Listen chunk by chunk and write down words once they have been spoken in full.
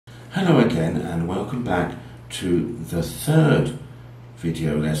Hello again and welcome back to the third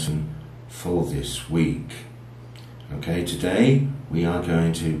video lesson for this week. Okay, today we are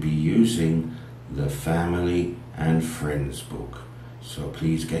going to be using the Family and Friends book. So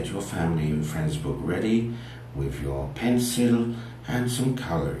please get your Family and Friends book ready with your pencil and some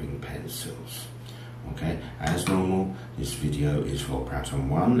colouring pencils. Okay, as normal, this video is for Pattern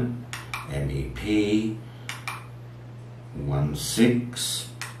 1, MEP, 1-6,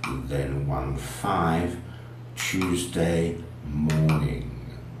 then 1-5, Tuesday morning.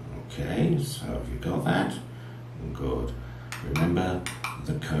 Okay, so have you got that? Good. Remember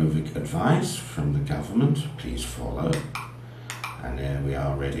the COVID advice from the government, please follow. And there we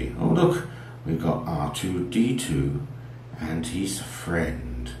are ready. Oh look, we've got R2-D2 and his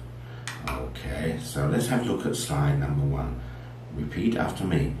friend. Okay, so let's have a look at slide number 1. Repeat after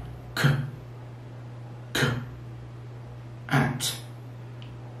me. K, at,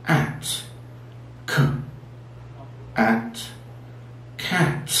 k, at,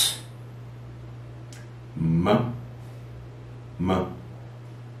 cat, m,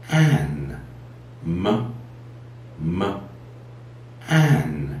 an,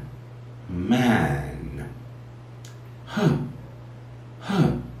 an, man, h,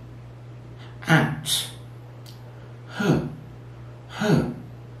 at, at,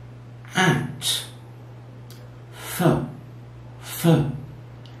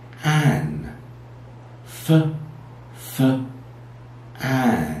 an,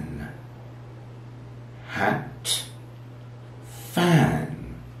 an, hat,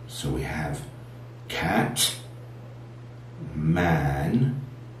 fan. So we have cat, man,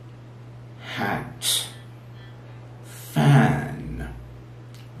 hat, fan.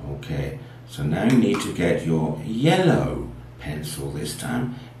 Okay, so now you need to get your yellow pencil this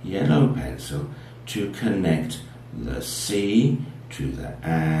time, yellow pencil, to connect the C to the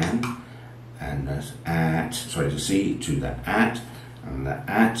an, and the at, sorry, the C to the at, and the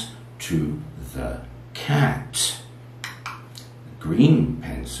at to the cat. Green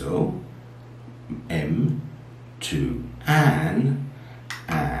pencil, M to an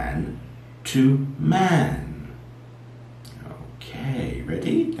to man. Okay,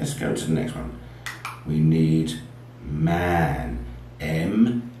 ready? Let's go to the next one. We need man,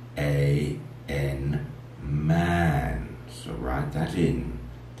 M-A-N, man. So write that in.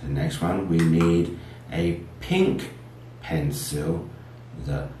 The next one, we need a pink pencil,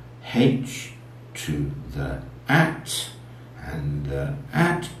 the H to the at, and the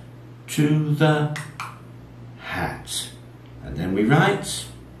at to the hat. And then we write,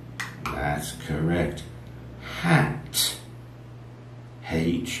 that's correct, hat,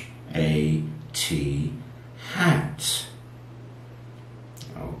 H-A-T, hat.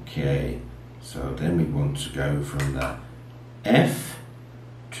 Okay, so then we want to go from the F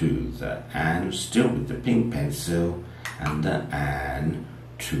to the an, still with the pink pencil, and the an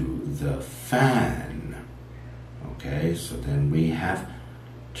to the fan. Okay, so then we have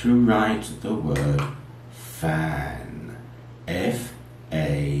to write the word fan, F-A-N,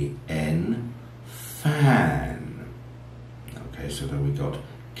 fan. Okay, so then we got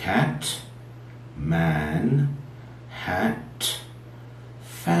cat, man, hat,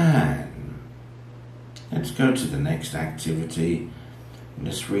 fan. Let's go to the next activity.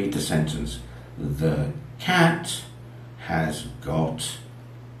 Let's read the sentence. The cat has got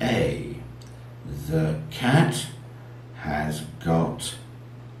a. The cat has got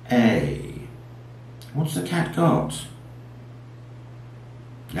a. What's the cat got?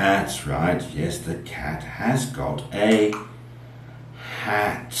 That's right, yes, the cat has got a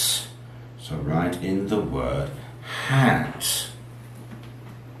hat. So write in the word hat.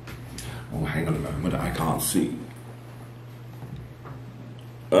 Oh, hang on a moment, I can't see.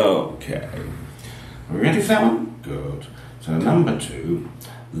 Okay. Are we ready for that one? Good. So number 2,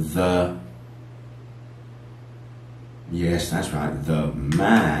 the, yes, that's right, the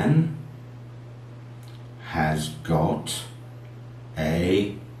man has got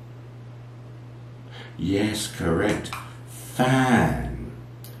a, yes, correct, fan.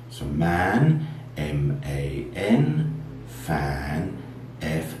 So man, M-A-N, fan,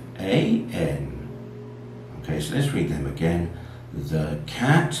 F-A-N. Okay, so let's read them again. The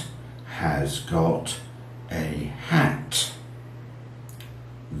cat has got a hat.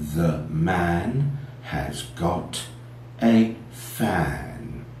 The man has got a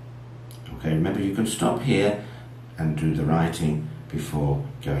fan. Okay, remember you can stop here and do the writing before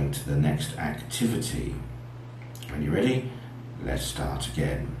going to the next activity. When you're ready, let's start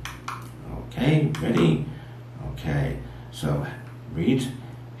again. Okay, ready? Okay, so read,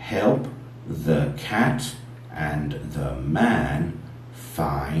 help the cat and the man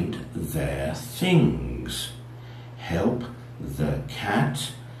find their things. Help the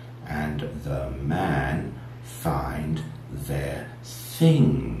cat and the man find their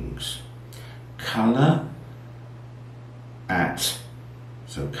things. Colour at,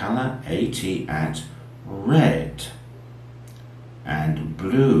 so colour AT at red, and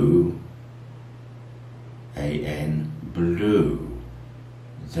blue AN blue.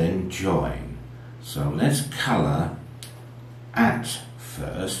 Then join. So let's colour at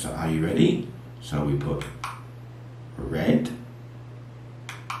first. Are you ready? So we put red,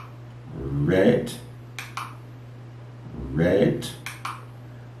 red, red,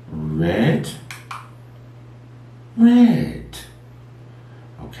 red, red.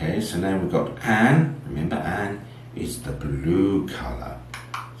 Okay, so now we've got an. Remember, an is the blue colour.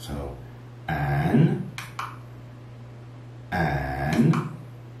 So an, an,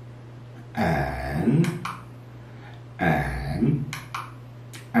 an, an,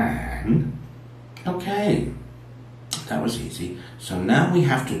 an. Okay, that was easy. So now we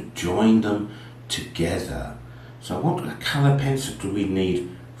have to join them together. So what colour pencil do we need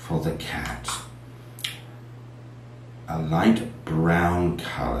for the cat? A light brown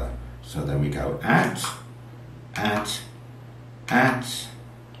colour. So then we go at,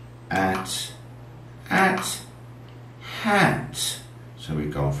 hat. So we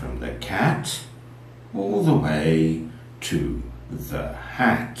go from the cat all the way to the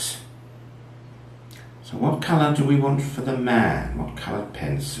hat. So what colour do we want for the man? What colour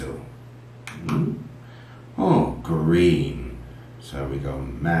pencil? Oh, green. So we go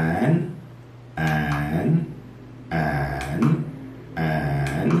man, an,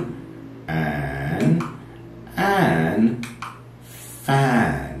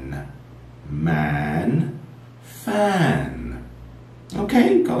 fan, man, fan.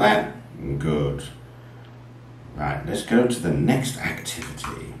 Okay, got that? Good. Right, let's go to the next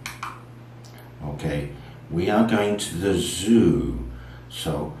activity. Okay, we are going to the zoo.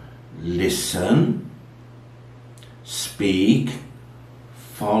 So listen, speak,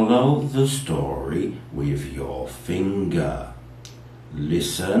 follow the story with your finger.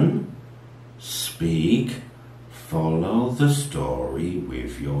 Listen, speak, follow the story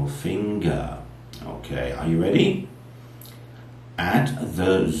with your finger. Okay, are you ready? At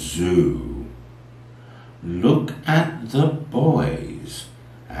the zoo. Look at the boys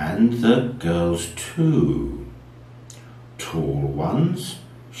and the girls too. Tall ones,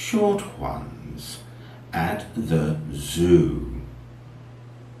 short ones, at the zoo.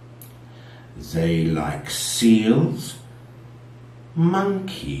 They like seals,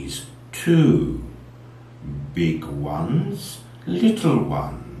 monkeys too. Big ones, little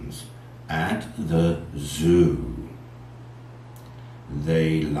ones, at the zoo.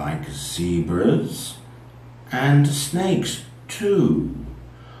 They like zebras and snakes too.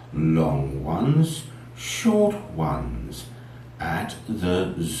 Long ones, short ones, at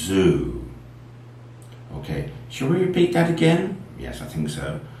the zoo. Okay, shall we repeat that again? Yes, I think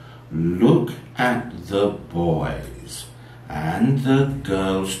so. Look at the boys and the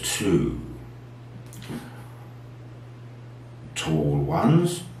girls too. Tall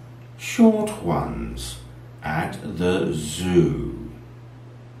ones, short ones, at the zoo.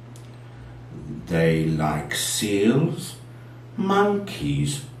 They like seals,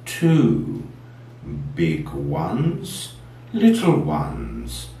 monkeys too. Big ones, little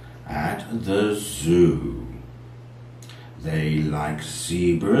ones, at the zoo. They like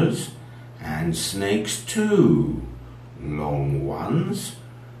zebras and snakes too. Long ones,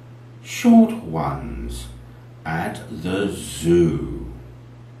 short ones, at the zoo.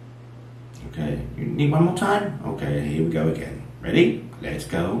 Okay, you need one more time? Okay, here we go again. Ready? Let's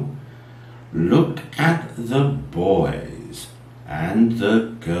go. Look at the boys and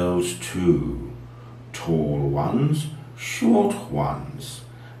the girls too. Tall ones, short ones,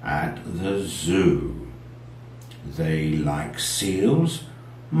 at the zoo. They like seals,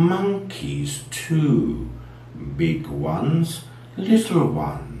 monkeys too. Big ones, little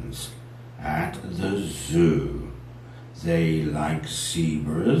ones, at the zoo. They like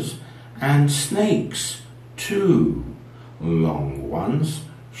zebras and snakes too. Long ones,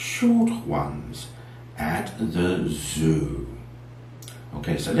 short ones, at the zoo.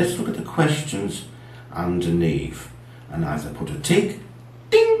 Okay, so let's look at the questions underneath and either put a tick,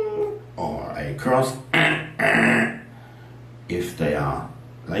 ding, or a cross if they are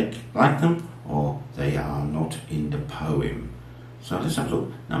like them or they are not in the poem. So let's have a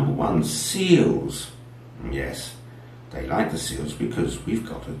look. Number one, seals. Yes, they like the seals because we've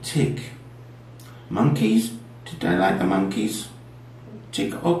got a tick. Monkeys, did they like the monkeys?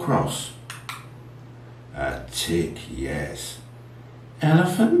 Tick or cross? A tick, yes.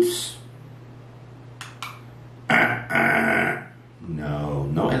 Elephants? No,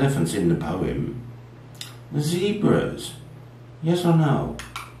 no elephants in the poem. The zebras. Yes or no?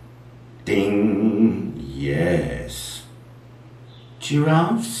 Ding! Yes.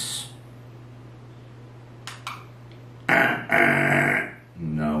 Giraffes?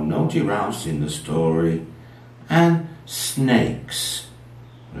 No, no giraffes in the story. And snakes.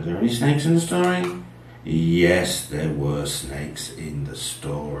 Were there any snakes in the story? Yes, there were snakes in the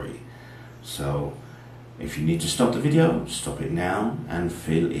story. So, if you need to stop the video, stop it now and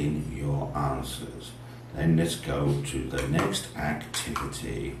fill in your answers. Then let's go to the next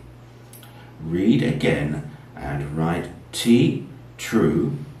activity. Read again and write T,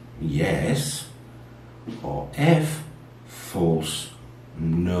 true, yes, or F, false,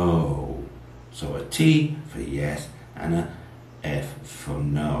 no. So a T for yes and a F for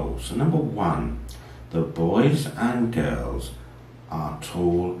no. So number 1, the boys and girls are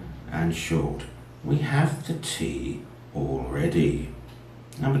tall and short. We have the T already.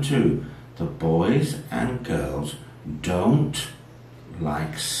 Number 2, the boys and girls don't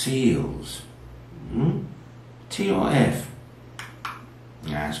like seals. T or F?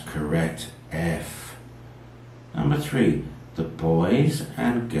 That's correct, F. Number 3, the boys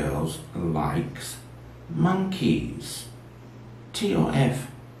and girls likes monkeys. T or F?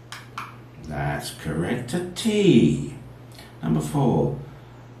 That's correct, a T. Number 4,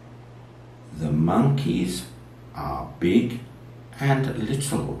 the monkeys are big and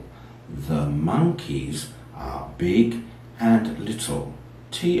little. The monkeys are big and little.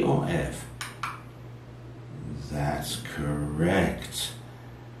 T or F? That's correct.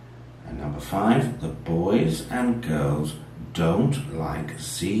 And number 5, the boys and girls don't like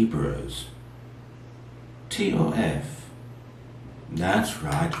zebras. T or F? That's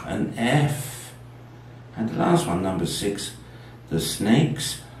right, an F. And the last one, number 6, the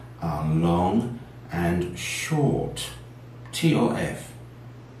snakes are long and short. T or F?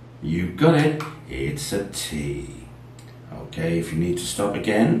 You got it, it's a T. Okay, if you need to stop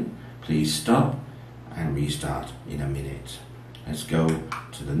again, please stop and restart in a minute. Let's go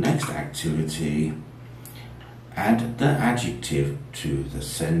to the next activity. Add the adjective to the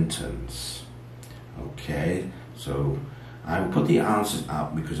sentence. Okay, so I will put the answers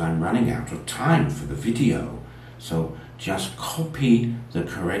up because I'm running out of time for the video. So just copy the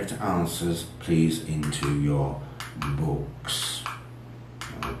correct answers, please, into your books.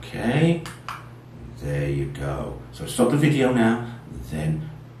 Okay, there you go. So stop the video now, then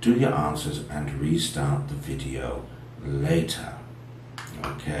do your answers and restart the video later.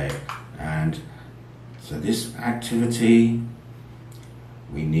 Okay, and so this activity,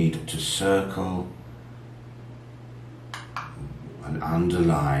 we need to circle and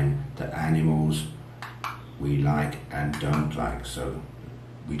underline the animals we like and don't like. So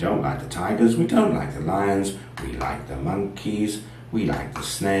we don't like the tigers, we don't like the lions, we like the monkeys, we like the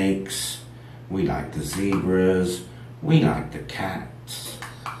snakes, we like the zebras, we like the cats,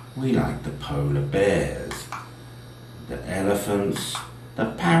 we like the polar bears, the elephants, the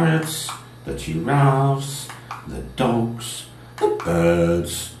parrots, the giraffes, the dogs, the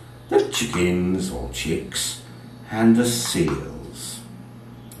birds, the chickens or chicks, and the seals.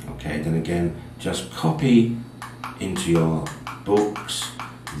 Okay, then again, just copy into your books,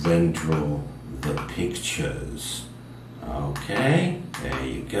 then draw the pictures. Okay, there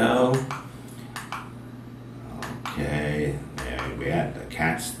you go. Okay, there we are, the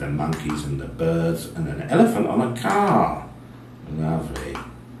cats, the monkeys and the birds, and an elephant on a car. Lovely.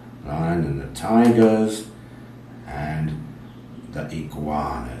 Lion and the tigers, and the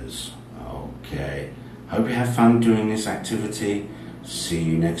iguanas. Okay, hope you have fun doing this activity. See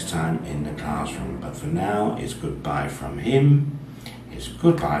you next time in the classroom. But for now, it's goodbye from him. It's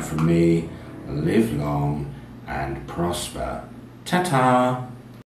goodbye from me. Live long and prosper. Ta-ta!